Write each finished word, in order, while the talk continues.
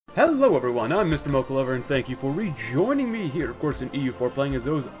Hello everyone, I'm Mr. Mocha Lover, and thank you for rejoining me here, of course, in EU4, playing as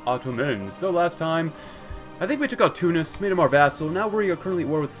those Ottomans. So last time, I think we took out Tunis, made him our vassal. Now we are currently at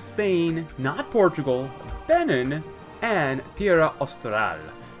war with Spain, not Portugal, Benin, and Tierra Austral.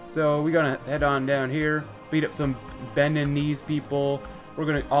 So we're gonna head on down here, beat up some Beninese people. We're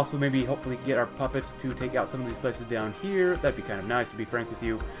gonna also maybe hopefully get our puppets to take out some of these places down here. That'd be kind of nice, to be frank with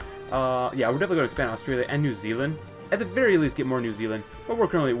you. Yeah, we're definitely gonna expand Australia and New Zealand. At the very least, get more New Zealand. But we're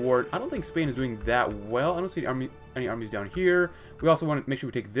currently at war. I don't think Spain is doing that well. I don't see any armies down here. We also want to make sure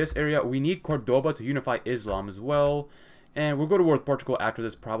we take this area. We need Cordoba to unify Islam as well. And we'll go to war with Portugal after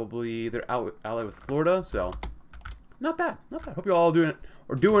this, probably. They're allied with Florida, so not bad. Not bad. Hope you all doing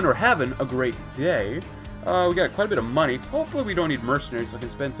or having a great day. We got quite a bit of money. Hopefully we don't need mercenaries, so I can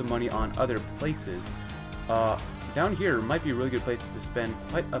spend some money on other places. Down here might be a really good place to spend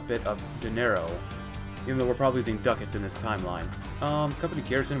quite a bit of dinero. Even though we're probably using ducats in this timeline. Company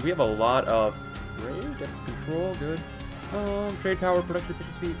garrison, we have a lot of trade control, good. Trade power, production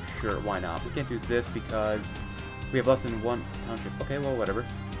efficiency, sure, why not? We can't do this because we have less than one township. Okay, well, whatever.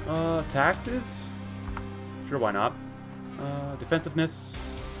 Taxes, sure, why not? Defensiveness,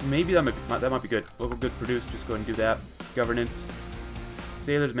 maybe that might be good. Local goods produced, just go ahead and do that. Governance,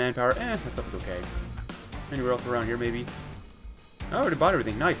 sailors, manpower, that stuff is okay. Anywhere else around here, maybe? Oh, I already bought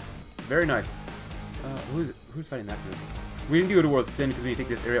everything. Nice, very nice. Who's fighting that group? We didn't go to war with Sin because we need to take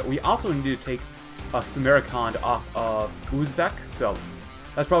this area. We also need to take Samarkand off of Uzbek, so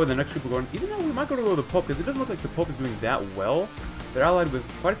that's probably the next group we're going. Even though we might go to the Pope, because it doesn't look like the Pope is doing that well. They're allied with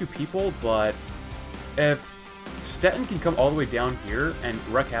quite a few people, but if Stettin can come all the way down here and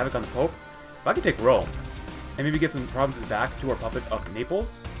wreak havoc on the Pope, if I could take Rome and maybe get some provinces back to our puppet of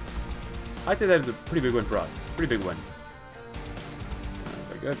Naples, I'd say that is a pretty big win for us. Pretty big win.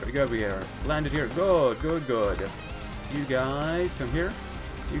 Good, pretty good. We are landed here. Good, good, good. You guys come here.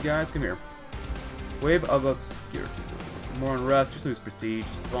 You guys come here. Wave of obscurity. More unrest. Just lose prestige.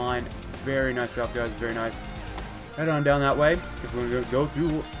 It's fine. Very nice job, guys. Very nice. Head on down that way. Because we're going to go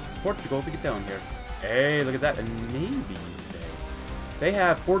through Portugal to get down here. Hey, look at that. A navy, you say. They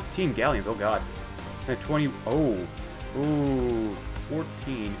have 14 galleons. Oh, God. And 20. Oh. Ooh.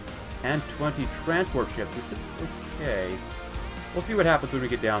 14. And 20 transport ships, which is okay. We'll see what happens when we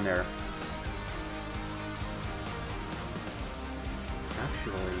get down there.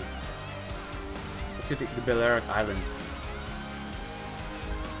 Actually, let's get to the Balearic Islands.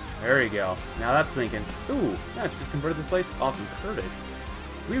 There you go. Now that's thinking. Ooh, nice. Just converted this place. Awesome. Kurdish.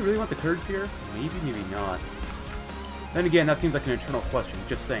 Do we really want the Kurds here? Maybe, maybe not. Then again, that seems like an eternal question.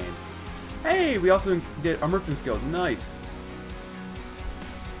 Just saying. Hey, we also did our Merchants Guild. Nice.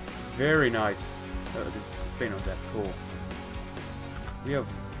 Very nice. Oh, this Spain owns that. Cool. We have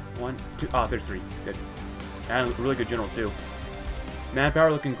 1, 2. Ah, there's 3. Good. And a really good general, too.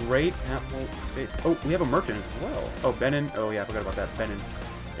 Manpower looking great. Apple States. Oh, we have a merchant as well. Oh, Benin. Oh, yeah, I forgot about that. Benin.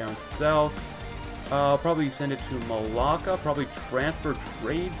 Down south. I'll probably send it to Malacca. Probably transfer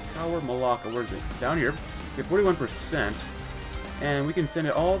trade power. Malacca. Where is it? Down here. We have 41%. And we can send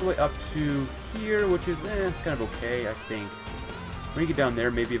it all the way up to here, which is, it's kind of okay, I think. When you get down there,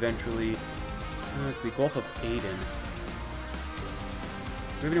 maybe eventually. Let's see. Gulf of Aden.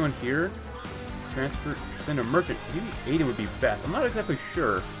 Do we have anyone here? Transfer, send a merchant. Maybe Aden would be best. I'm not exactly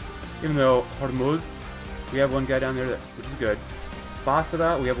sure. Even though Hormuz, we have one guy down there, which is good.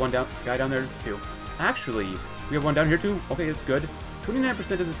 Basra, we have one guy down there too. Actually, we have one down here too. Okay, it's good. 29%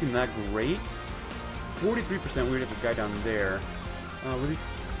 doesn't seem that great. 43% we would have a guy down there. With these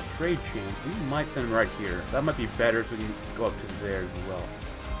trade chains, we might send him right here. That might be better so we can go up to there as well.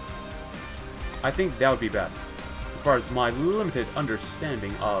 I think that would be best. As far as my limited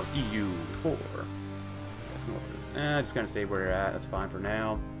understanding of EU4. Just kind of stay where you're at. That's fine for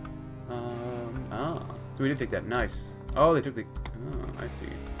now. So we did take that. Nice. Oh, they took the... Oh, I see.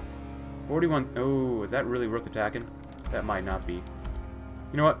 41... Oh, is that really worth attacking? That might not be. You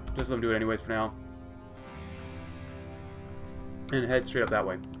know what? Just let them do it anyways for now. And head straight up that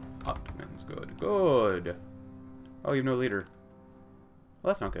way. Ottomans. Good. Good. Oh, you have no leader. Well,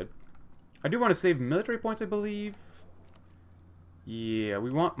 that's not good. I do want to save military points, I believe. Yeah,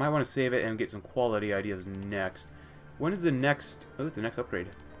 we might want to save it and get some quality ideas next. When is the next... Oh, it's the next upgrade.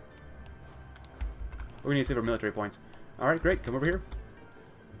 Oh, we need to save our military points. Alright, great. Come over here.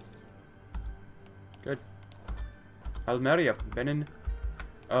 Good. Almeria, Benin.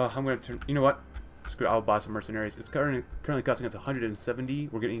 I'm going to turn... You know what? Screw it, I'll buy some mercenaries. It's currently costing us 170.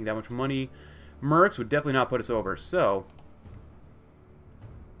 We're getting that much money. Mercs would definitely not put us over, so...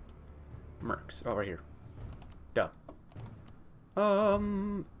 Mercs. Oh, right here. Duh.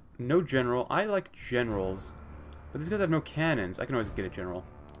 No general. I like generals. But these guys have no cannons. I can always get a general.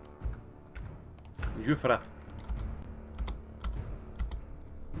 Jufra.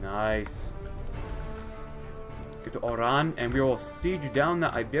 Nice. Get to Oran, and we will siege down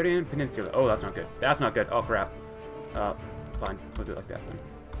the Iberian Peninsula. Oh, that's not good. That's not good. Oh, crap. Fine. We'll do it like that then.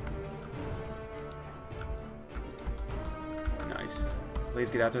 Nice. Please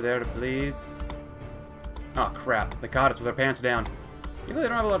get out there, please. Oh, crap. They caught us with our pants down. Even though they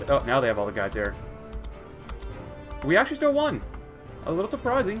don't have a lot of... Oh, now they have all the guys there. We actually still won. A little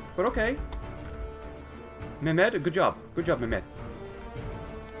surprising, but okay. Mehmed, good job. Good job, Mehmed.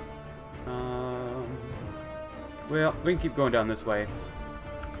 Well, we can keep going down this way.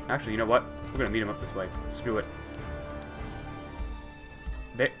 Actually, you know what? We're going to meet him up this way. Screw it.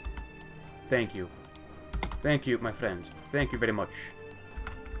 Thank you. Thank you, my friends. Thank you very much.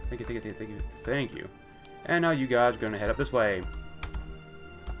 Thank you, thank you, thank you, thank you. And now you guys are going to head up this way.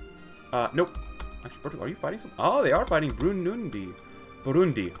 Nope. Actually, Portugal, are you fighting some? Oh, they are fighting Burundi.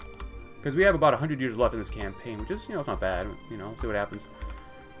 Because we have about 100 years left in this campaign, which is, you know, it's not bad. You know, see what happens.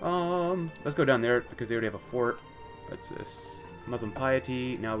 Let's go down there, because they already have a fort. What's this? Muslim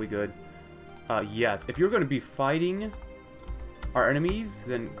piety. Now we good. Yes. If you're going to be fighting our enemies,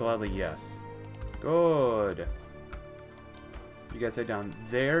 then gladly yes. Good. You guys head down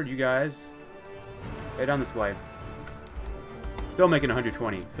there. You guys head down this way. Still making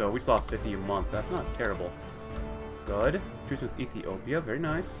 120, so we just lost 50 a month. That's not terrible. Good. Truce with Ethiopia. Very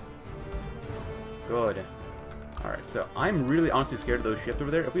nice. Good. Alright, so I'm really honestly scared of those ships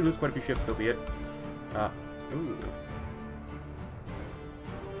over there. If we lose quite a few ships, so be it. Ooh.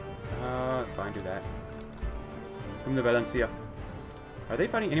 Fine, do that. Come to Valencia. Are they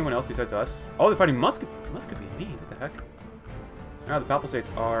fighting anyone else besides us? Oh, they're fighting Muscovy. Muscovy, me. What the heck? Now the Papal States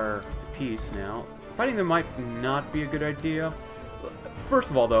are at peace now. Fighting them might not be a good idea. First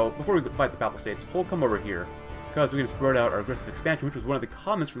of all, though, before we fight the Papal States, we'll come over here. Because we can spread out our aggressive expansion, which was one of the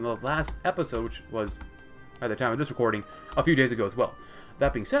comments from the last episode, which was, at the time of this recording, a few days ago as well.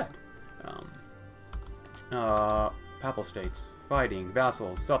 That being said, Papal States, fighting,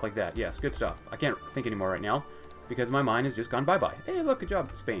 vassals, stuff like that. Yes, good stuff. I can't think anymore right now, because my mind has just gone bye-bye. Hey, look, good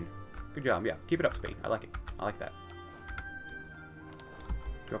job, Spain. Good job, yeah. Keep it up, Spain. I like it. I like that.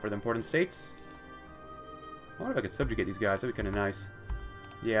 Go for the important states. I wonder if I could subjugate these guys. That'd be kind of nice.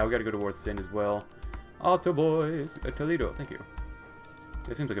 Yeah, we gotta go towards Sin as well. Alto boys. Toledo, thank you.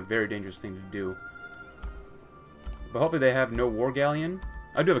 That seems like a very dangerous thing to do. But hopefully they have no war galleon.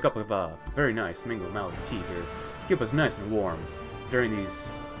 I do have a couple of very nice Mingo Mallow tea here. Keep us nice and warm during these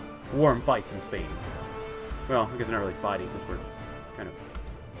warm fights in Spain. Well, I guess they're not really fighting since we're kind of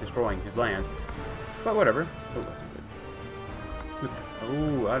destroying his lands. But whatever. Oh, that's not good. Look.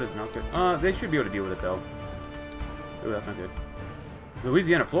 Oh, that is not good. They should be able to deal with it, though. Oh, that's not good.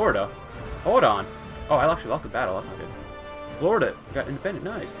 Louisiana, Florida. Hold on. Oh, I actually lost the battle. That's not good. Florida got independent.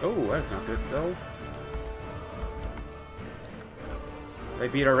 Nice. Oh, that's not good, though. They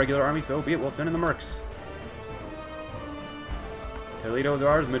beat our regular army, so be it. We'll send in the mercs. Toledo's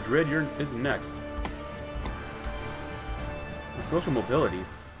ours. Madrid is next. Social mobility.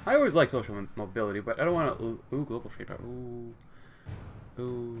 I always like social mobility, but I don't want to... Ooh, global trade power. Ooh.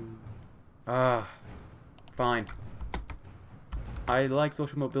 Ooh. Fine. I like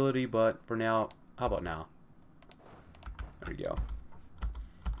social mobility, but for now... How about now? There we go.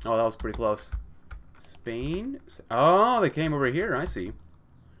 Oh, that was pretty close. Spain? Oh, they came over here. I see.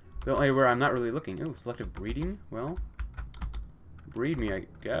 The only where I'm not really looking. Ooh, selective breeding? Well... Breed me, I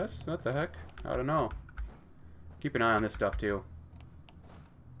guess? What the heck? I don't know. Keep an eye on this stuff, too.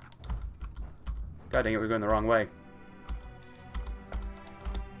 God dang it, we're going the wrong way.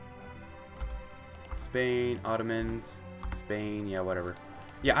 Spain, Ottomans, Spain, yeah, whatever.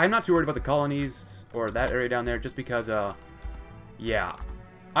 Yeah, I'm not too worried about the colonies or that area down there just because, yeah.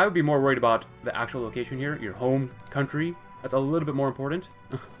 I would be more worried about the actual location here, your home country. That's a little bit more important.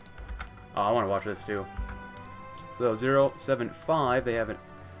 Oh, I want to watch this too. So 075, they have a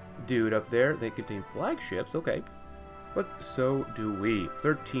dude up there. They contain flagships, okay. But so do we.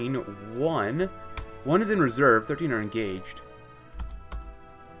 13-1. 1 is in reserve, 13 are engaged.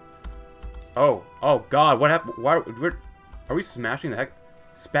 Oh God, what happened? Why are we smashing the heck?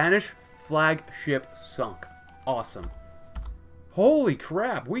 Spanish flagship sunk. Awesome. Holy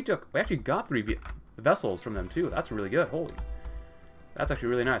crap, we actually got 3 vessels from them too. That's really good. Holy. That's actually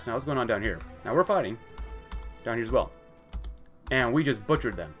really nice. Now what's going on down here? Now we're fighting down here as well. And we just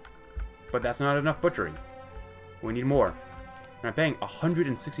butchered them. But that's not enough butchering. We need more. And I'm paying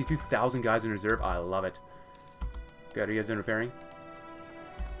 162,000 guys in reserve. I love it. Good, are you guys done repairing?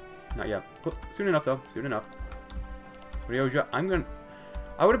 Not yet. Well, soon enough, though. Soon enough. Rioja, I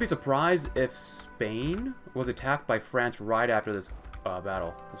wouldn't be surprised if Spain was attacked by France right after this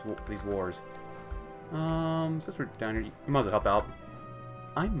battle, these wars. Since we're down here, you might as well help out.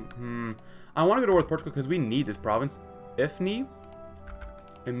 I want to go to war with Portugal because we need this province. Ifni,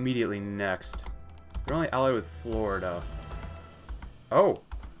 immediately next. They're only allied with Florida. Oh,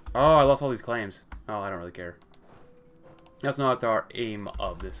 I lost all these claims. Oh, I don't really care. That's not our aim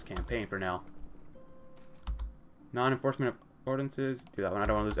of this campaign for now. Non-enforcement of ordinances. Do that one. I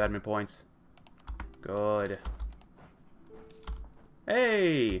don't want to lose admin points. Good.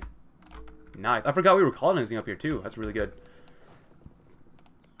 Hey! Nice. I forgot we were colonizing up here too. That's really good.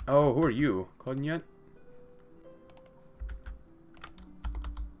 Oh, who are you? Cognac?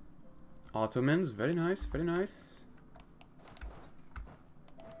 Ottomans. Very nice. Very nice.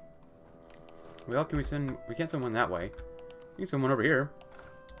 Well, can we send... We can't send one that way. We can send one over here.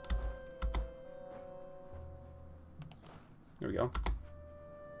 There we go.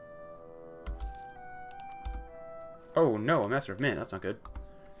 Oh no, a Master of Mint. That's not good.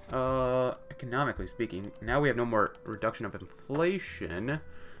 Economically speaking, now we have no more reduction of inflation.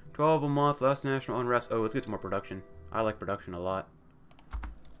 12 a month, less national unrest. Oh, let's get some more production. I like production a lot.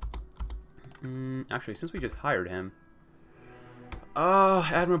 Actually, since we just hired him...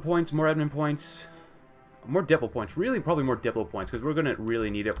 admin points, more admin points. More diplo points. Really, probably more diplo points, because we're going to really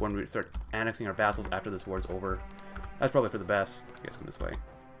need it when we start annexing our vassals after this war's over. That's probably for the best. I guess come this way.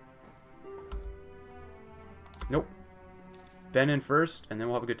 Nope. Benin first, and then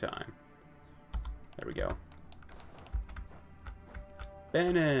we'll have a good time. There we go.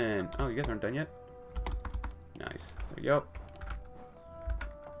 Benin! Oh, you guys aren't done yet? Nice. There we go.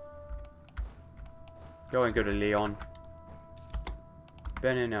 Go and go to Leon.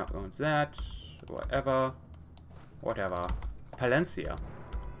 Benin now owns that. Whatever. Whatever. Palencia.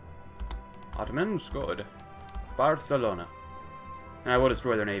 Ottomans, good. Barcelona. And I will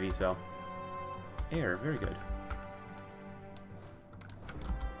destroy their navy, so. Air, very good.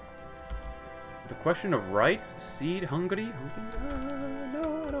 The question of rights? Cede Hungary?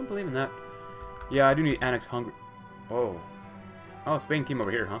 No, I don't believe in that. Yeah, I do need to annex Hungary. Oh. Oh, Spain came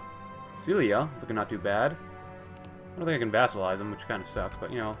over here, huh? Cilia. It's looking not too bad. I don't think I can vassalize them, which kind of sucks,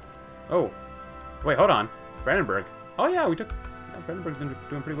 but you know. Oh. Wait, hold on. Brandenburg. Oh yeah, we took... Yeah, Brandenburg's been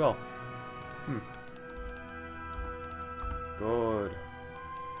doing pretty well. Good.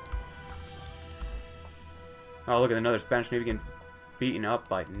 Oh, look at another Spanish navy getting beaten up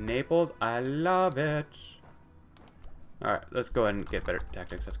by Naples. I love it. Alright, let's go ahead and get better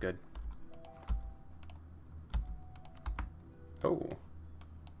tactics. That's good. Oh.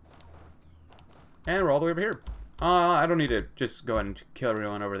 And we're all the way over here. I don't need to just go ahead and kill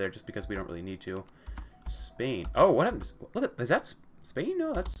everyone over there just because we don't really need to. Spain. Oh, what happens? Look at... Is that Spain?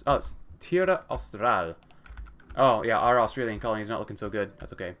 No, that's... Oh, it's Tierra Austral. Oh, yeah, our Australian colony is not looking so good.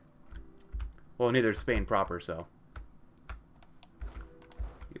 That's okay. Well, neither is Spain proper, so.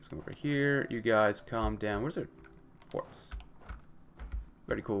 Let's come over here. You guys calm down. Where's their forts?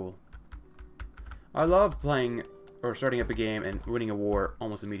 Very cool. I love playing or starting up a game and winning a war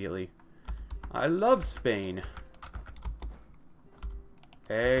almost immediately. I love Spain.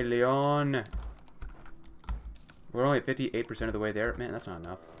 Hey, Leon. We're only at 58% of the way there. Man, that's not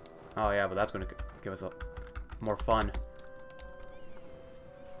enough. Oh, yeah, but that's going to give us a more fun.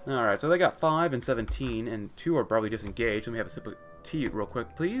 Alright, so they got 5 and 17, and 2 are probably disengaged. Let me have a sip of tea real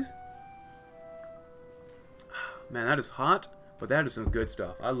quick, please. Man, that is hot, but that is some good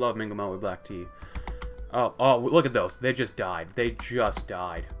stuff. I love mango melt with black tea. Oh, look at those. They just died. They just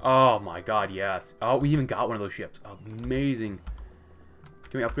died. Oh my god, yes. Oh, we even got one of those ships. Amazing.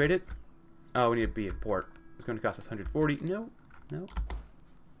 Can we upgrade it? Oh, we need to be in port. It's going to cost us 140. No. No.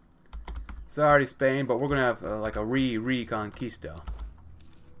 Sorry, Spain, but we're going to have like a reconquista.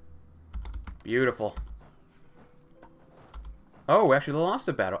 Beautiful. Oh, we actually lost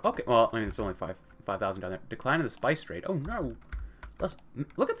a battle. Okay, well, I mean, it's only 5,000 down there. Decline of the spice trade. Oh, no. Let's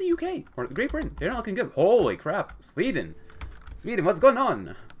look at the UK or Great Britain. They're not looking good. Holy crap. Sweden. Sweden, what's going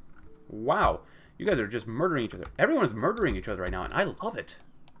on? Wow. You guys are just murdering each other. Everyone is murdering each other right now, and I love it.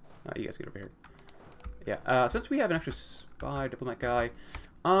 You guys get over here. Yeah, since we have an extra spy diplomat guy,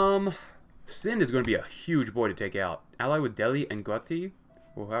 Sind is going to be a huge boy to take out. Ally with Delhi and Gotti,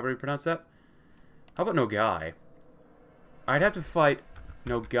 or however you pronounce that. How about Nogai? I'd have to fight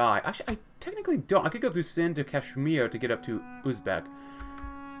Nogai. Actually, I technically don't. I could go through Sind to Kashmir to get up to Uzbek.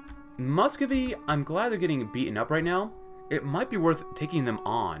 Muscovy, I'm glad they're getting beaten up right now. It might be worth taking them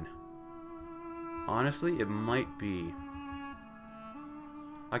on. Honestly, it might be.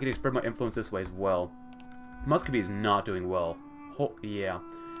 I could spread my influence this way as well. Muscovy is not doing well. Yeah.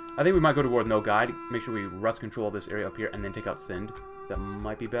 I think we might go to war with Nogai to make sure we wrest control of this area up here and then take out Sind. That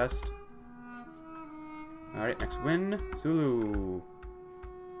might be best. Alright, next win. Sulu.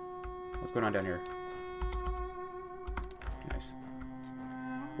 What's going on down here? Nice.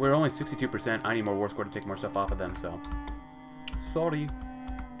 We're only 62%. I need more war score to take more stuff off of them, so... Sorry.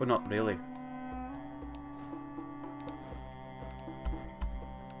 But not really.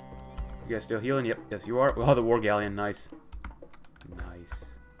 You guys still healing? Yep. Yes, you are. Oh, the War Galleon. Nice.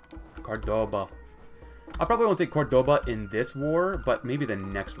 Nice. Cordoba. I probably won't take Cordoba in this war, but maybe the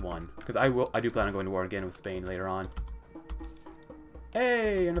next one. Because I do plan on going to war again with Spain later on.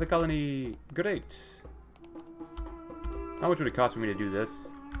 Hey, another colony. Great. How much would it cost for me to do this?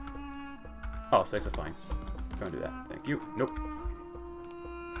 Oh, 6, that's fine. Don't do that. Thank you. Nope.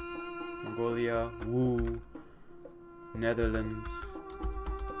 Mongolia. Woo. Netherlands.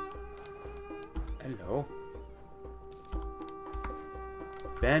 Hello.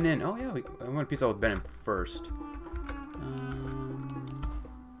 Benin. Oh, yeah. I want to peace out with Benin first.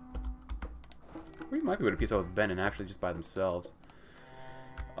 We might be able to peace out with Benin, actually, just by themselves.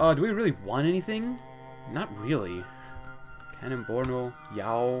 Do we really want anything? Not really. Canon Borno.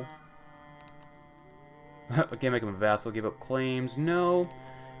 Yao. I can't make him a vassal. Give up claims. No.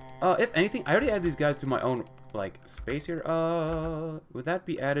 If anything, I already added these guys to my own, like, space here. Would that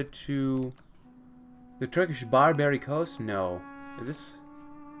be added to the Turkish Barbary Coast? No. Is this...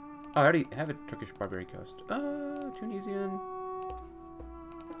 Oh, I already have a Turkish Barbary Coast. Tunisian.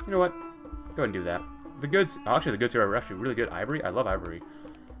 You know what? Go ahead and do that. The goods... Oh, actually, the goods here are actually really good. Ivory? I love ivory.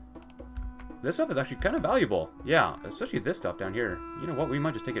 This stuff is actually kind of valuable. Yeah, especially this stuff down here. You know what? We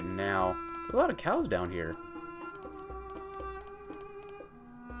might just take it now. There's a lot of cows down here.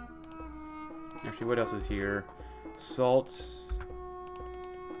 Actually, what else is here? Salt.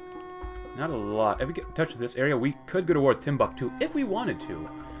 Not a lot. If we get touch this area, we could go to war with Timbuktu if we wanted to.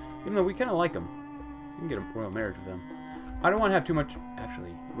 Even though we kind of like them. We can get a royal marriage with them. I don't want to have too much...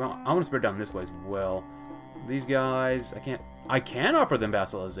 Actually, well, I want to spread down this way as well. These guys, I can offer them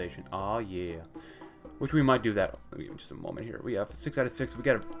vassalization. Oh, yeah. Which we might do that. Let me give just a moment here. We have 6 out of 6. We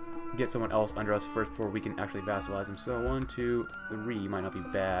gotta get someone else under us first before we can actually vassalize them. So 1, 2, 3 might not be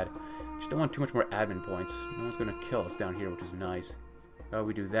bad. Just don't want too much more admin points. No one's gonna kill us down here, which is nice. Oh,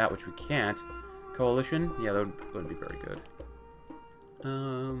 we do that, which we can't. Coalition? Yeah, that would be very good.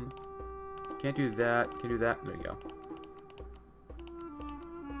 Can't do that. Can't do that. There you go.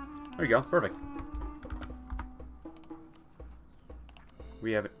 There you go. Perfect.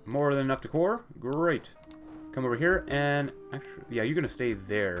 We have more than enough to core. Great. Come over here and... Actually, yeah, you're going to stay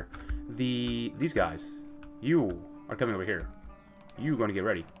there. These guys. You are coming over here. You're going to get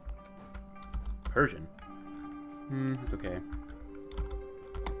ready. Persian. It's okay.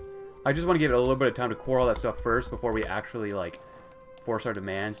 I just want to give it a little bit of time to core all that stuff first before we actually, like, force our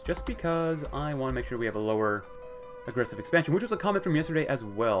demands. Just because I want to make sure we have a lower aggressive expansion, which was a comment from yesterday as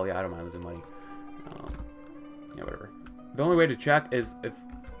well. Yeah, I don't mind losing money. Yeah, whatever. The only way to check is if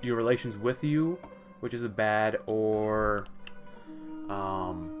your relations with you, which is a bad, or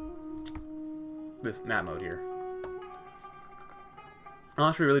this map mode here.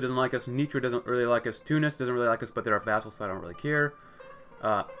 Austria really doesn't like us. Nitra doesn't really like us. Tunis doesn't really like us, but they're our vassals, so I don't really care.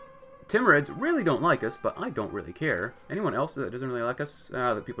 Timurids really don't like us, but I don't really care. Anyone else that doesn't really like us?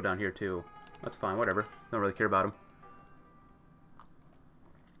 The people down here too. That's fine, whatever. Don't really care about them.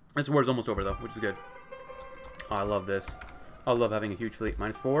 This war's almost over though, which is good. Oh, I love this. I love having a huge fleet.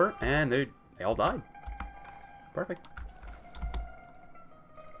 -4, and they all died. Perfect.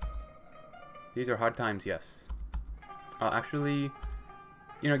 These are hard times, yes. Actually,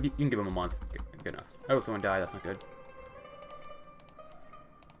 you know, you can give them a month. Good enough. Oh, someone died. That's not good.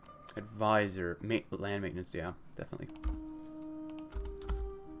 Advisor. Land maintenance, yeah, definitely.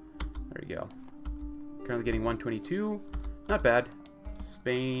 There you go. Currently getting 122. Not bad.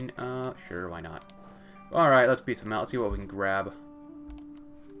 Spain, sure, why not? Alright, let's beat some out. Let's see what we can grab.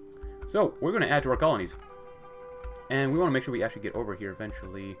 So, we're going to add to our colonies. And we want to make sure we actually get over here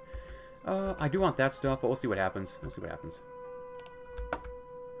eventually. I do want that stuff, but we'll see what happens. We'll see what happens.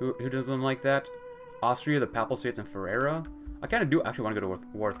 Who doesn't like that? Austria, the Papal States, and Ferrara. I kind of do actually want to go to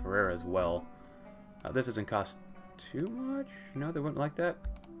war with Ferrara as well. This doesn't cost too much. No, they wouldn't like that.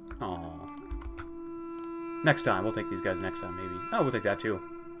 Aww. Next time. We'll take these guys next time, maybe. Oh, we'll take that too.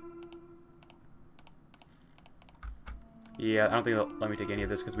 Yeah, I don't think they'll let me take any of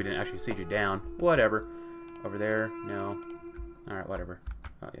this because we didn't actually siege it down. Whatever. Over there. No. Alright, whatever.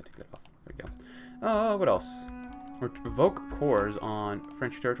 Oh, yeah, take that off. There we go. What else? Revoke cores on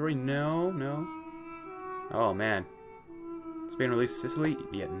French territory? No, no. Oh, man. Spain release Sicily?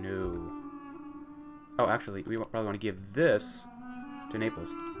 Yeah, no. Oh, actually, we probably want to give this to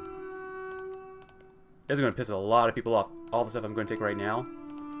Naples. This is going to piss a lot of people off. All the stuff I'm going to take right now.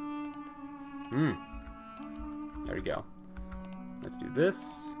 There you go. Let's do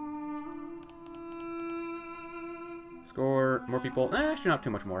this. Score more people. Actually, not too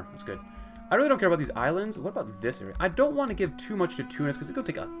much more. That's good. I really don't care about these islands. What about this area? I don't want to give too much to Tunis because it's going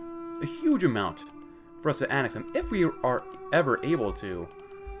to take a huge amount for us to annex them if we are ever able to.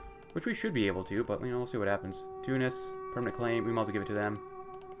 Which we should be able to, but, you know, we'll see what happens. Tunis, permanent claim. We might as well give it to them.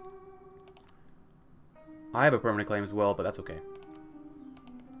 I have a permanent claim as well, but that's okay.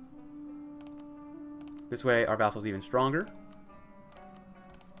 This way, our vassal's even stronger.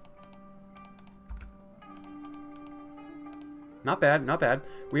 Not bad, not bad.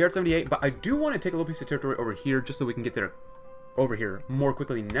 We are at 78, but I do want to take a little piece of territory over here just so we can get there over here more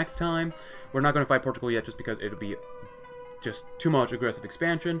quickly next time. We're not going to fight Portugal yet just because it'll be just too much aggressive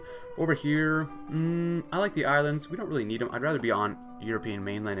expansion. Over here, I like the islands. We don't really need them. I'd rather be on European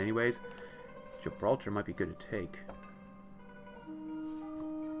mainland anyways. Gibraltar might be good to take.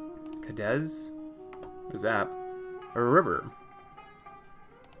 Cadiz? What is that? A river.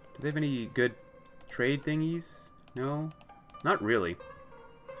 Do they have any good trade thingies? No? Not really.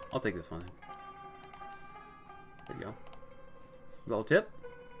 I'll take this one. There you go. Little tip.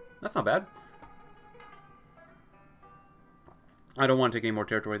 That's not bad. I don't want to take any more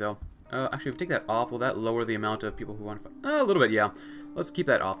territory, though. Actually, if we take that off, will that lower the amount of people who want to fight? A little bit, yeah. Let's keep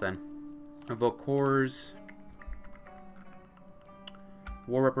that off, then. Invoke cores.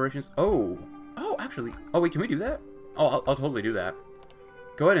 War reparations. Oh! Oh, actually. Oh, wait, can we do that? Oh, I'll totally do that.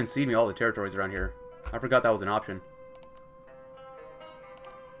 Go ahead and cede me all the territories around here. I forgot that was an option.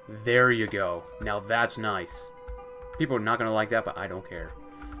 There you go. Now that's nice. People are not going to like that, but I don't care.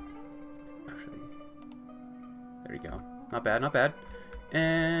 Actually, there you go. Not bad, not bad.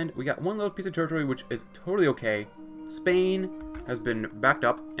 And we got one little piece of territory, which is totally okay. Spain has been backed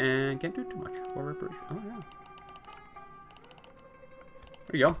up and can't do too much. War reparation. Oh, yeah.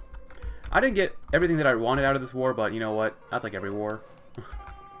 There you go. I didn't get everything that I wanted out of this war, but you know what? That's like every war.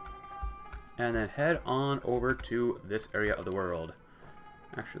 And then head on over to this area of the world.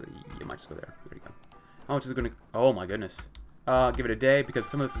 Actually, you might just go there. There you go. How much is it going to... Oh, my goodness. Give it a day, because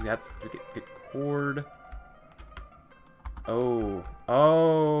some of this has to get cored. Oh.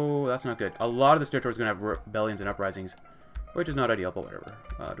 Oh, that's not good. A lot of this territory is going to have rebellions and uprisings, which is not ideal, but whatever.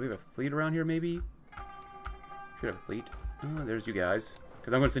 Do we have a fleet around here, maybe? Should have a fleet. Oh, there's you guys.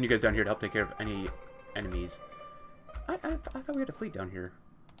 Because I'm going to send you guys down here to help take care of any enemies. I thought we had a fleet down here.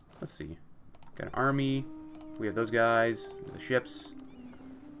 Let's see. Got an army. We have those guys. The ships.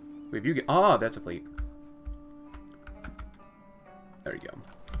 We have you. Oh, that's a fleet. There you go.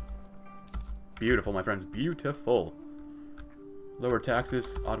 Beautiful, my friends. Beautiful. Lower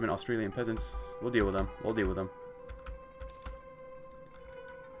taxes. Ottoman Australian peasants. We'll deal with them. We'll deal with them.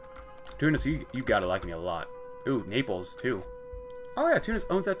 Tunis, you gotta like me a lot. Ooh, Naples, too. Oh, yeah, Tunis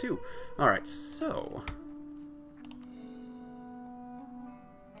owns that, too. Alright, so...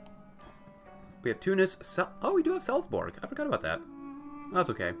 we have Tunis. Oh, we do have Salzburg. I forgot about that. Oh, that's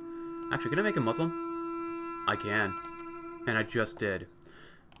okay. Actually, can I make him Muslim? I can. And I just did.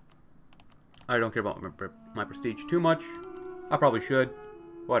 I don't care about my prestige too much. I probably should.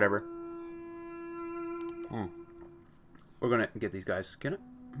 Whatever. We're gonna get these guys. Can I?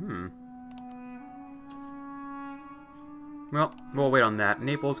 Well, we'll wait on that.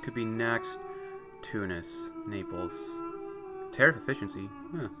 Naples could be next. Tunis. Naples. Tariff efficiency.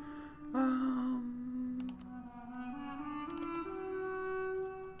 Huh.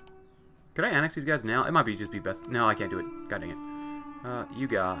 Could I annex these guys now? It might just be best. No, I can't do it. God dang it. You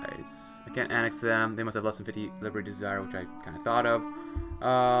guys. I can't annex them. They must have less than 50 liberty desire, which I kind of thought of.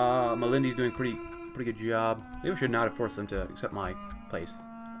 Melindi's doing pretty good job. Maybe we should not have forced them to accept my place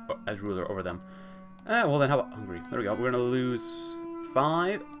as ruler over them. Well then, how about Hungary? There we go. We're gonna lose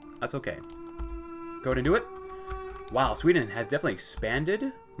 5. That's okay. Go ahead and do it. Wow, Sweden has definitely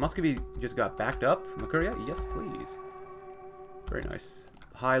expanded. Muscovy just got backed up. Mercuria, yes please. Very nice.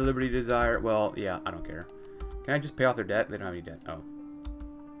 High liberty desire. Well, yeah, I don't care. Can I just pay off their debt? They don't have any debt. Oh.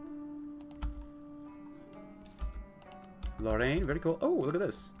 Lorraine, very cool. Oh, look at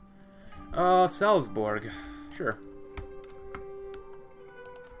this. Salzburg. Sure.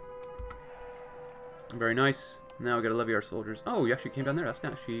 Very nice. Now we gotta levy our soldiers. Oh, you actually came down there. That's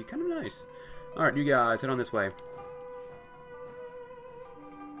actually kind of nice. Alright, you guys, head on this way.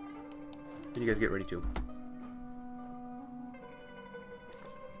 And you guys get ready too.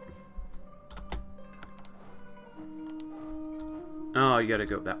 Oh, you gotta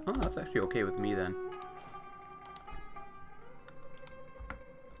go that. Oh, that's actually okay with me then.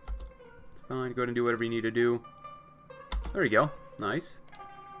 It's fine. Go ahead and do whatever you need to do. There you go. Nice.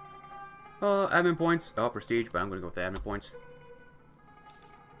 Admin points. Oh, prestige, but I'm gonna go with the admin points.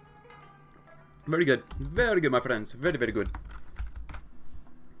 Very good. Very good, my friends. Very, very good.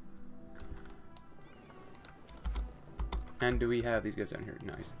 And do we have these guys down here?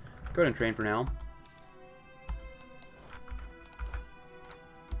 Nice. Go ahead and train for now.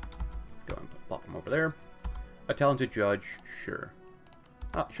 Go and plop them over there. A talented judge, sure.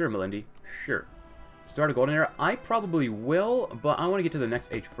 Sure, Melindy, sure. Start a golden era? I probably will, but I want to get to the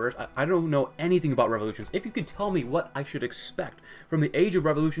next age first. I don't know anything about revolutions. If you could tell me what I should expect from the age of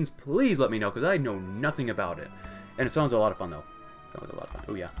revolutions, please let me know, because I know nothing about it. And it sounds a lot of fun, though. Sounds like a lot of fun.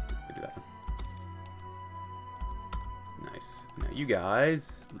 Oh, yeah. We do that one. Nice. Now, you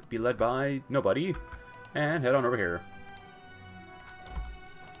guys be led by nobody. And head on over here.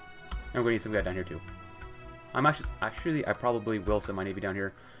 And we're going to need some guy down here, too. I'm actually, I probably will send my navy down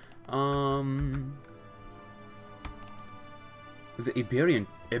here. The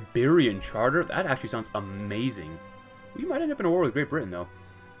Iberian Charter? That actually sounds amazing. We might end up in a war with Great Britain, though.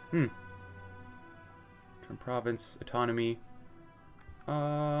 Turn province, autonomy. You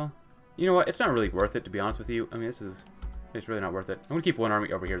know what? It's not really worth it, to be honest with you. I mean, it's really not worth it. I'm going to keep one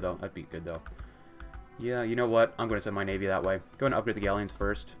army over here, though. That'd be good, though. Yeah, you know what? I'm going to send my navy that way. Go ahead and upgrade the galleons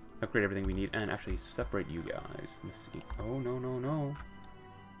first. Upgrade everything we need, and actually separate you guys. Let me see. Oh, no, no, no.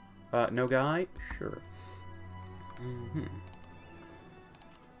 No guy? Sure.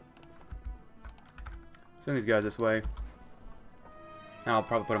 Send these guys this way. And I'll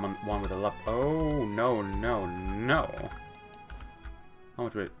probably put them on one with a left. Oh, no, no, no. How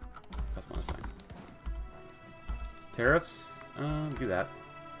much would it cost one this time? Tariffs? Do that.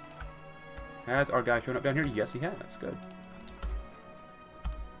 Has our guy shown up down here? Yes, he has. Good.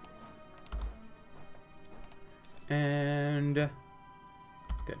 And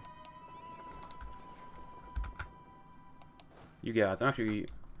good. You guys, I'm actually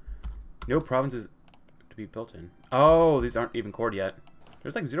no provinces to be built in. Oh, these aren't even cored yet.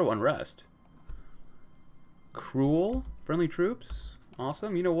 There's like 0 unrest. Cruel, friendly troops,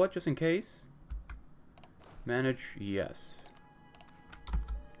 awesome. You know what? Just in case, manage. Yes,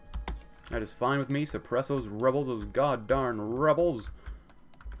 that is fine with me. Suppress those rebels, those god darn rebels.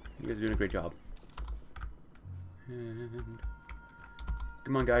 You guys are doing a great job. And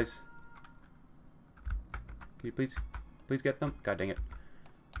come on, guys. Can you please get them? God dang it.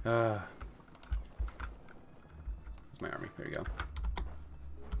 That's my army. There you go.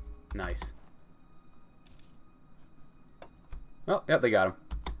 Nice. Oh, yep, they got him.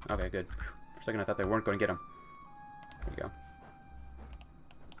 Okay, good. For a second, I thought they weren't going to get him. There you go.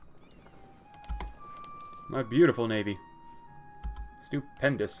 My beautiful navy.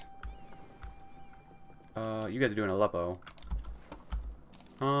 Stupendous. You guys are doing Aleppo.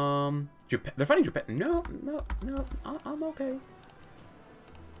 Japan. They're fighting Japan. No, no, no. I'm okay.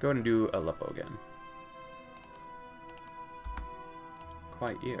 Go ahead and do Aleppo again.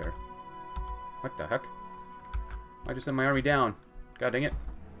 Quiet here. What the heck? I just sent my army down. God dang it.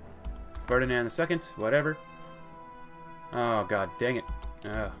 Ferdinand II, whatever. Oh, god dang it.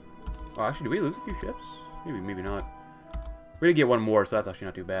 Well, actually, did we lose a few ships? Maybe, maybe not. We did get one more, so that's actually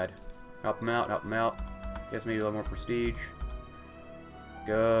not too bad. Help them out, help them out. Guess maybe a little more prestige.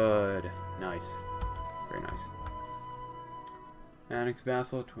 Good. Nice. Very nice. Annex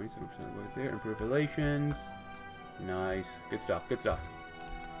vassal, 27% of the way there. Improve relations. Nice. Good stuff, good stuff.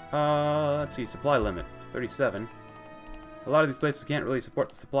 Let's see. Supply limit. 37. A lot of these places can't really support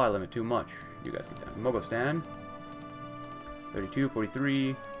the supply limit too much. You guys get down. Mogostan. 32,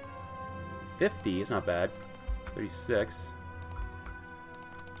 43. 50. It's not bad. 36.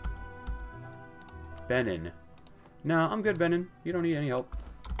 Benin. No, I'm good, Benin. You don't need any help.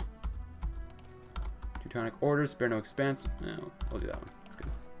 Teutonic orders, spare no expense. No, we'll do that one. That's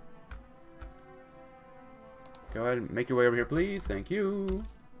good. Go ahead and make your way over here, please. Thank you.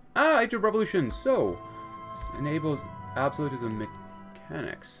 Age of Revolution. So, enables absolutism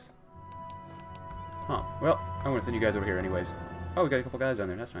mechanics. Huh. Well, I'm going to send you guys over here anyways. Oh, we got a couple guys down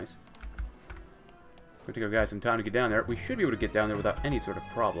there. That's nice. Going to take our guys some time to get down there. We should be able to get down there without any sort of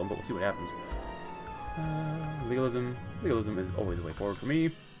problem, but we'll see what happens. Legalism. Legalism is always a way forward for me.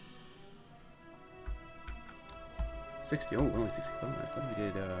 60. Oh, only 65. I thought we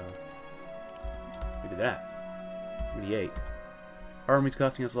did that. 78. Army's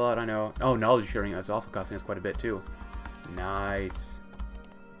costing us a lot, I know. Oh, knowledge sharing is also costing us quite a bit, too. Nice.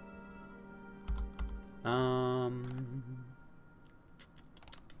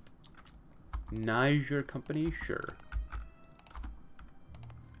 Niger Company? Sure.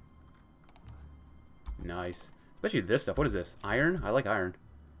 Nice. Especially this stuff. What is this? Iron? I like iron.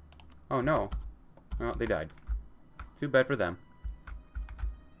 Oh, no. Oh, they died. Too bad for them.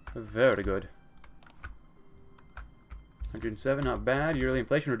 Very good. 107, not bad. Yearly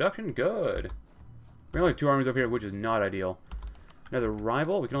inflation reduction, good. We only have 2 armies over here, which is not ideal. Another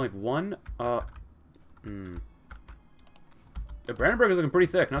rival. We can only have 1. Brandenburg is looking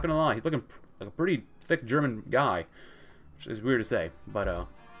pretty thick, not gonna lie. He's looking like a pretty thick German guy. Which is weird to say, but,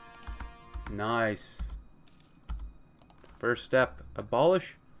 nice. First step,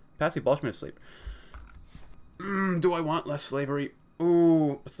 pass the abolishment of slavery. Do I want less slavery?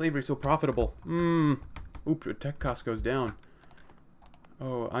 Ooh, slavery's so profitable. Oop, tech cost goes down.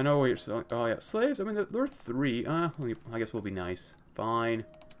 Oh, I know what you're selling. Oh, yeah, slaves? I mean, there are 3. I guess we'll be nice. Fine.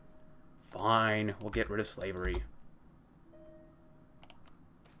 Fine, we'll get rid of slavery.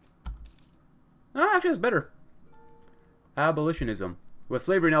 Actually, that's better. Abolitionism. With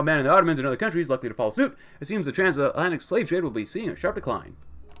slavery now banned in the Ottomans and other countries likely to follow suit, it seems the transatlantic slave trade will be seeing a sharp decline.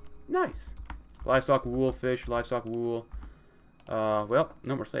 Nice. Livestock wool, fish, livestock wool. Well,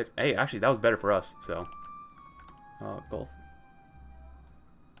 no more slaves. Hey, actually, that was better for us, so. Gulf.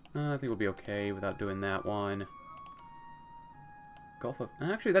 I think we'll be okay without doing that one. Gulf of...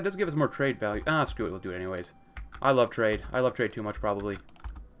 Actually, that does give us more trade value. Screw it, we'll do it anyways. I love trade. I love trade too much, probably.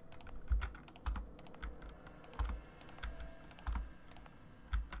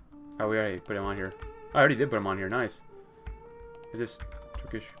 Oh, we already put him on here. I already did put him on here. Nice. Is this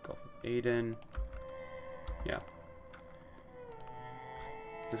Turkish Gulf of Aden? Yeah.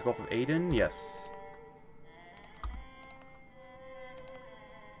 Is this Gulf of Aden? Yes.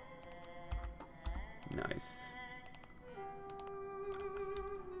 Nice.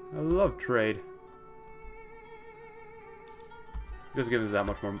 I love trade. It doesn't give us that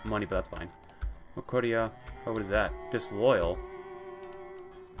much more money, but that's fine. Korea. Oh, what is that? Disloyal.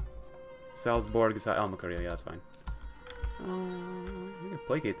 Salzburg is Korea. Yeah, that's fine. We can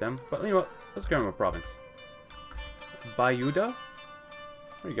placate them, but you know what? Let's grab them a province. Bayuda?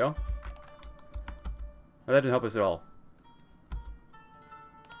 There you go. Oh, that didn't help us at all.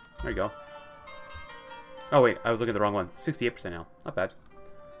 There you go. Oh wait, I was looking at the wrong one. 68% now. Not bad.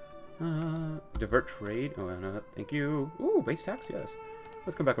 Divert trade. Oh, no, thank you. Ooh, base tax, yes.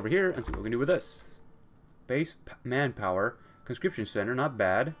 Let's come back over here and see what we can do with this. Base manpower. Conscription center, not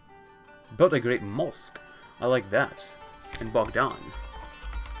bad. Built a great mosque. I like that. And Bogdan.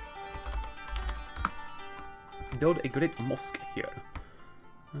 Build a great mosque here.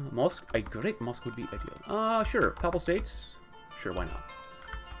 Mosque? A great mosque would be ideal. Sure. Papal States? Sure, why not?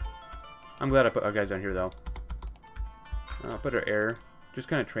 I'm glad I put our guys down here, though. Put our air. Just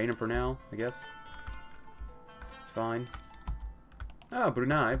kind of train them for now, I guess. It's fine. Oh,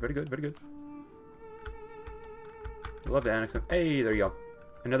 Brunei. Very good, very good. I'd love to annex them. Hey, there you go.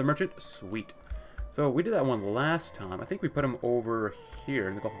 Another merchant? Sweet. So, we did that one last time. I think we put him over here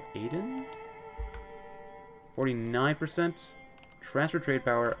in the Gulf of Aden. 49%. Transfer trade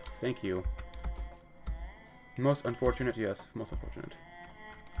power. Thank you. Most unfortunate. Yes, most unfortunate.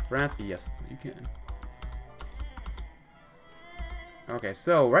 France? Yes, you can. Okay,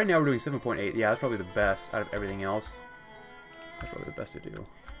 so right now we're doing 7.8. Yeah, that's probably the best out of everything else. That's probably the best to do.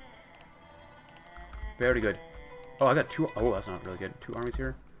 Very good. Oh, I got 2... Oh, that's not really good. 2 armies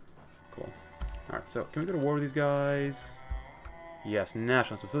here. Cool. Alright, so can we go to war with these guys? Yes,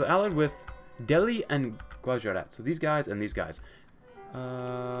 nationalism. So they're allied with Delhi and Gujarat. So these guys and these guys.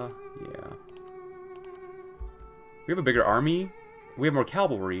 Yeah. We have a bigger army. We have more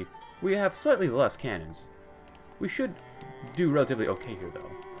cavalry. We have slightly less cannons. We should do relatively okay here,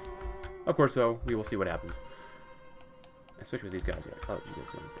 though. Of course, though, we will see what happens. Especially with these guys. Yeah, I'll let you guys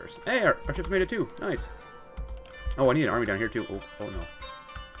go first. Hey, our ships made it too. Nice. Oh, I need an army down here too. Oh no.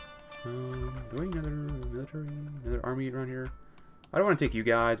 Do I need another army around here? I don't want to take you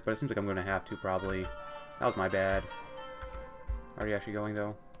guys, but it seems like I'm going to have to, probably. That was my bad. Are you actually going,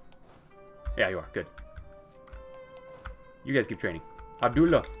 though? Yeah, you are. Good. You guys keep training.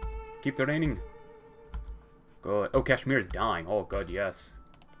 Abdullah, keep training. Good. Oh, Kashmir is dying. Oh, good, yes.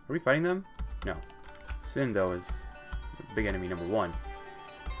 Are we fighting them? No. Sind, though, is the big enemy number 1.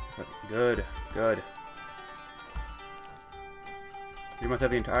 Good, good. We must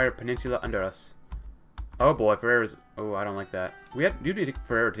have the entire peninsula under us. Oh boy, Ferrera's... Oh, I don't like that. We do need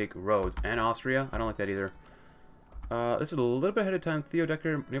Ferrera to take Rhodes and Austria. I don't like that either. This is a little bit ahead of time.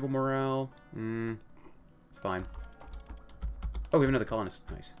 Theodecker, naval morale. It's fine. Oh, we have another colonist.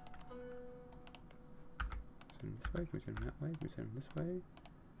 Nice. Send him this way. Can we send him that way? Can we send him this way?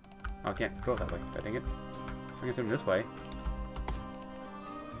 Oh, I can't go that way. God dang it. I'm gonna send him this way.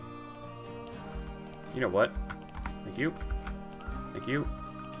 You know what? Thank you. Thank you.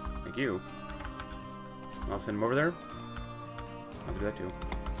 Thank you. I'll send him over there. I'll do that too.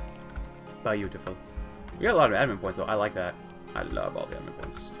 Beautiful. We got a lot of admin points though. I like that. I love all the admin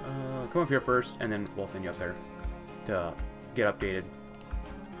points. Come up here first, and then we'll send you up there to get updated.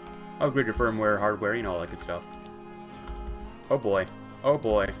 Upgrade your firmware, hardware, you know, all that good stuff. Oh boy. Oh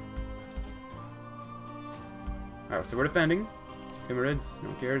boy. Alright, so we're defending. Timurids, no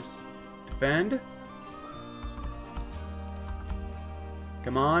one cares. Defend.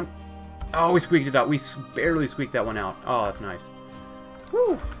 Come on. Oh, we squeaked it out. We barely squeaked that one out. Oh, that's nice.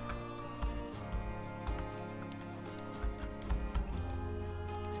 Woo!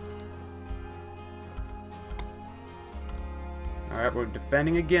 Alright, we're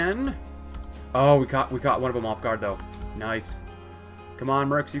defending again. Oh, we caught one of them off guard, though. Nice. Come on,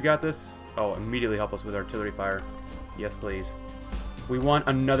 Mercs, you got this. Oh, immediately help us with artillery fire. Yes, please. We won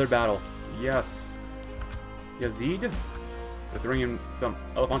another battle. Yes. Yazid? They're throwing in some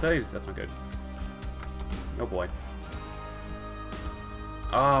Elefantes? That's not good. Oh, boy.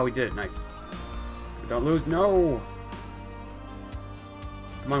 Ah, we did it. Nice. Don't lose. No!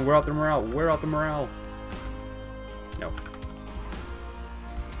 Come on, wear out the morale. Wear out the morale. No.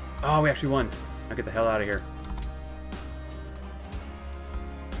 Oh, we actually won. Now get the hell out of here.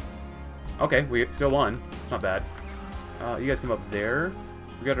 Okay, we still won. It's not bad. You guys come up there.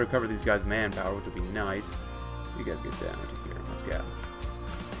 We gotta recover these guys' manpower, which would be nice. You guys get down and take care of this guy.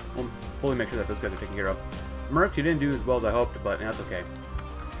 We'll fully make sure that those guys are taken care of. Mercs, you didn't do as well as I hoped, but that's okay.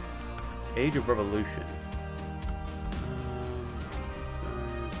 Age of Revolution.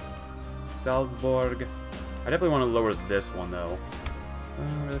 Salzburg. I definitely want to lower this one, though.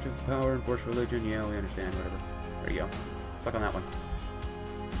 Relative power, enforced religion. Yeah, we understand. Whatever. There you go. Suck on that one.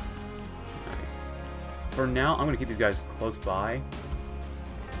 Nice. For now, I'm going to keep these guys close by.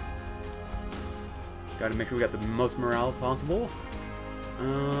 Got to make sure we got the most morale possible.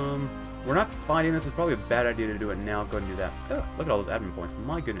 We're not fighting this. It's probably a bad idea to do it now. Go ahead and do that. Oh, look at all those admin points.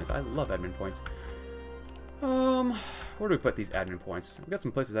 My goodness, I love admin points. Where do we put these admin points? We've got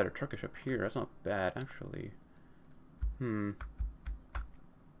some places that are Turkish up here. That's not bad, actually. The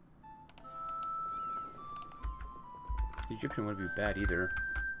Egyptian wouldn't be bad either.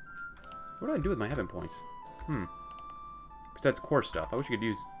 What do I do with my admin points? Besides core stuff. I wish you could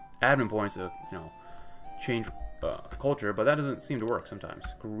use admin points to, you know, change culture, but that doesn't seem to work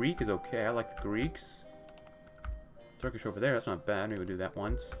sometimes. Greek is okay. I like the Greeks. Turkish over there. That's not bad. Maybe we'll do that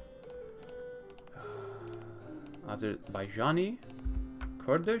once. Azerbaijani?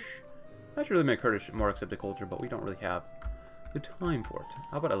 Kurdish? I should really make Kurdish a more accepted culture, but we don't really have the time for it.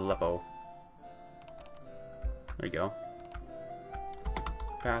 How about Aleppo? There you go.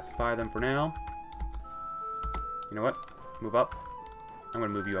 Pacify them for now. You know what? Move up. I'm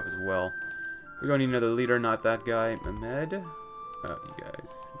going to move you up as well. We're going to need another leader, not that guy. Mehmed? You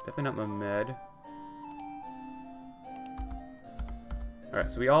guys. Definitely not Mehmed.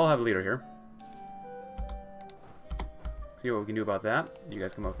 Alright, so we all have a leader here. See what we can do about that. You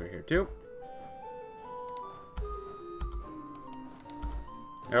guys come over here too.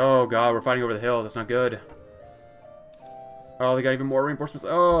 Oh god, we're fighting over the hill. That's not good. Oh, they got even more reinforcements.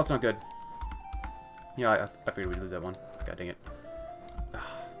 Oh, that's not good. Yeah, I figured we'd lose that one. God dang it.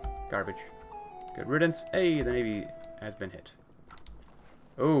 Garbage. Good riddance. Hey, the Navy has been hit.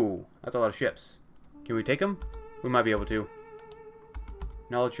 Oh, that's a lot of ships. Can we take them? We might be able to.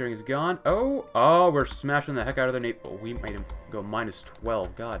 Knowledge sharing is gone. Oh, we're smashing the heck out of their Navy. Oh, we made him go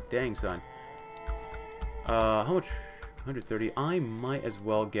 -12. God dang, son. How much? 130. I might as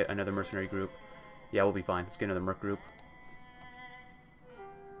well get another mercenary group. Yeah, we'll be fine. Let's get another merc group.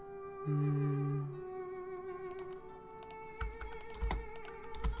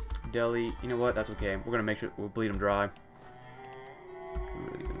 Delhi. You know what? That's okay. We're gonna make sure we'll bleed them dry. I'm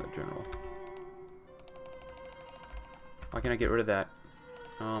really using that general. Why can't I get rid of that?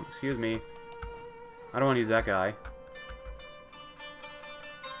 Excuse me. I don't want to use that guy.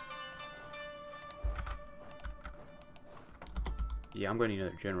 Yeah, I'm going to need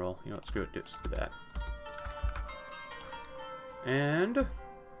another general. You know what? Screw it. Just do that. And... yeah,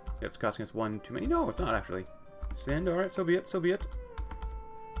 it's costing us one too many. No, it's not actually. Send. Alright, so be it. So be it.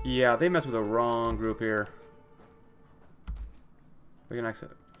 Yeah, they messed with the wrong group here. We can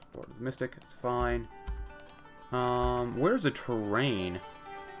accept the Mystic. It's fine. Where's the terrain?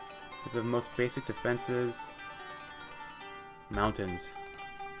 Is the most basic defenses? Mountains.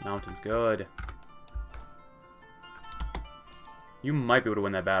 Mountains, good. You might be able to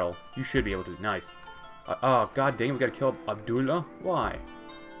win that battle. You should be able to. Nice. Oh, god dang it, we gotta kill Abdullah? Why?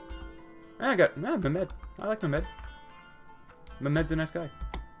 I got... nah, Mehmed. I like Mehmed. Mehmed's a nice guy.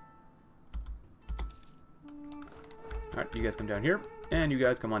 Alright, you guys come down here. And you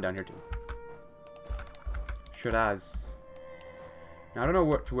guys come on down here too. Shiraz. Now, I don't know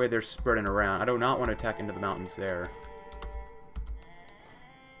which way they're spreading around. I do not want to attack into the mountains there.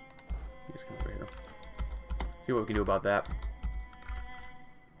 You guys come over here. See what we can do about that.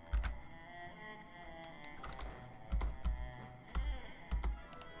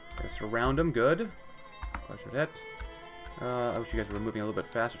 Gotta surround them. Good. Crush that. I wish you guys were moving a little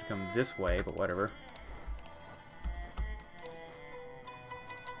bit faster to come this way, but whatever.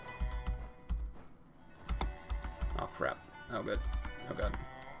 Oh, crap. Oh, good. Oh, God.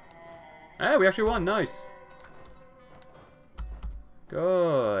 Hey, we actually won. Nice.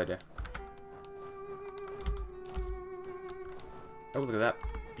 Good. Oh, look at that.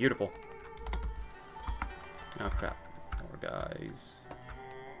 Beautiful. Oh, crap. More guys.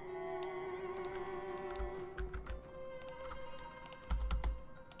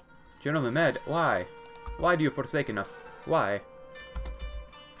 General Mehmed, why? Why do you forsaken us? Why?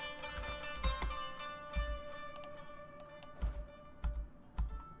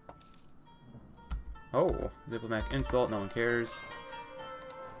 Oh, diplomatic insult, no one cares.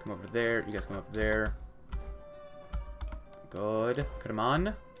 Come over there, you guys come up there. Good. Come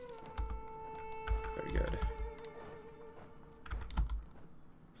on. Very good.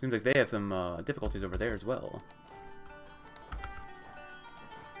 Seems like they have some difficulties over there as well.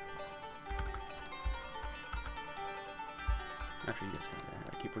 Actually, you guys come over there.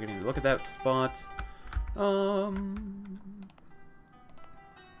 I keep forgetting to look at that spot.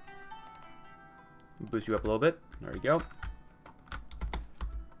 Boost you up a little bit. There you go.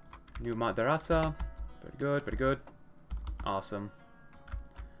 New Madrasa. Very good, very good. Awesome.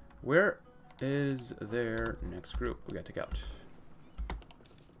 Where is their next group we gotta take out?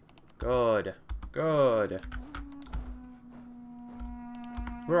 Good. Good.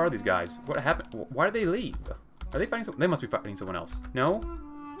 Where are these guys? What happened? Why did they leave? Are they fighting they must be fighting someone else. No?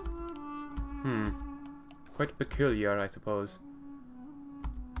 Quite peculiar, I suppose.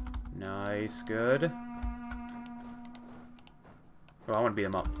 Nice. Good. Oh, I want to beat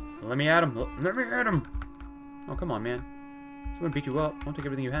him up. Let me at him. Let me at him. Oh, come on, man. Just want to beat you up. Don't take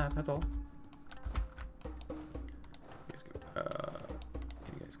everything you have. That's all. You guys go,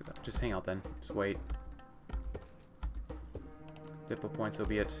 can you guys go that? Just hang out then. Just wait. Diplo point, so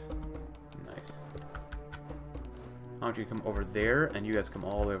be it. Nice. Why don't you come over there, and you guys come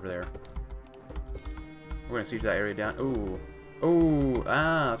all the way over there. We're gonna siege that area down. Ooh. Ooh.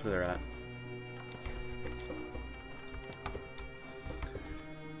 Ah, that's where they're at.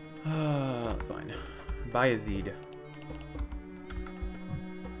 That's fine. Bayezid.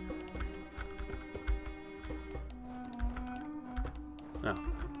 Oh.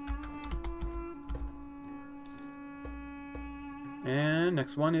 And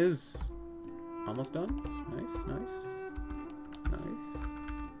next one is almost done. Nice, nice. Nice.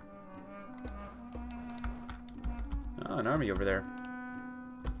 Oh, an army over there.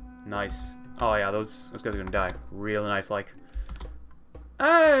 Nice. Oh yeah, those guys are gonna die. Real nice, like.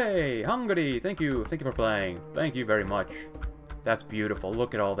 Hey, Hungary! Thank you for playing. Thank you very much. That's beautiful.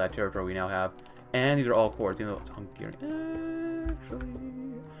 Look at all that territory we now have. And these are all cores, even though it's Hungarian. Actually,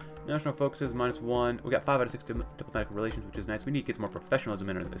 national focus is -1. We got 5 out of 6 diplomatic relations, which is nice. We need to get some more professionalism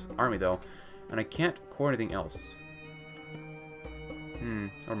into this army, though. And I can't core anything else.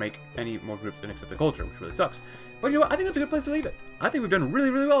 Or make any more groups and accept the culture, which really sucks. But you know what? I think that's a good place to leave it. I think we've done really,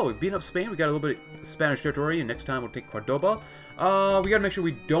 really well. We've beaten up Spain. We got a little bit of Spanish territory, and next time we'll take Cordoba. We got to make sure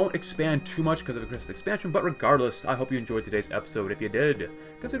we don't expand too much because of aggressive expansion. But regardless, I hope you enjoyed today's episode. If you did,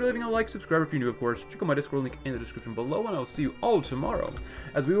 consider leaving a like, subscribe if you're new, of course. Check out my Discord link in the description below, and I'll see you all tomorrow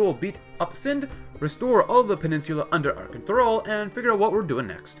as we will beat up Sind, restore all the peninsula under our control, and figure out what we're doing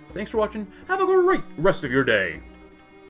next. Thanks for watching. Have a great rest of your day.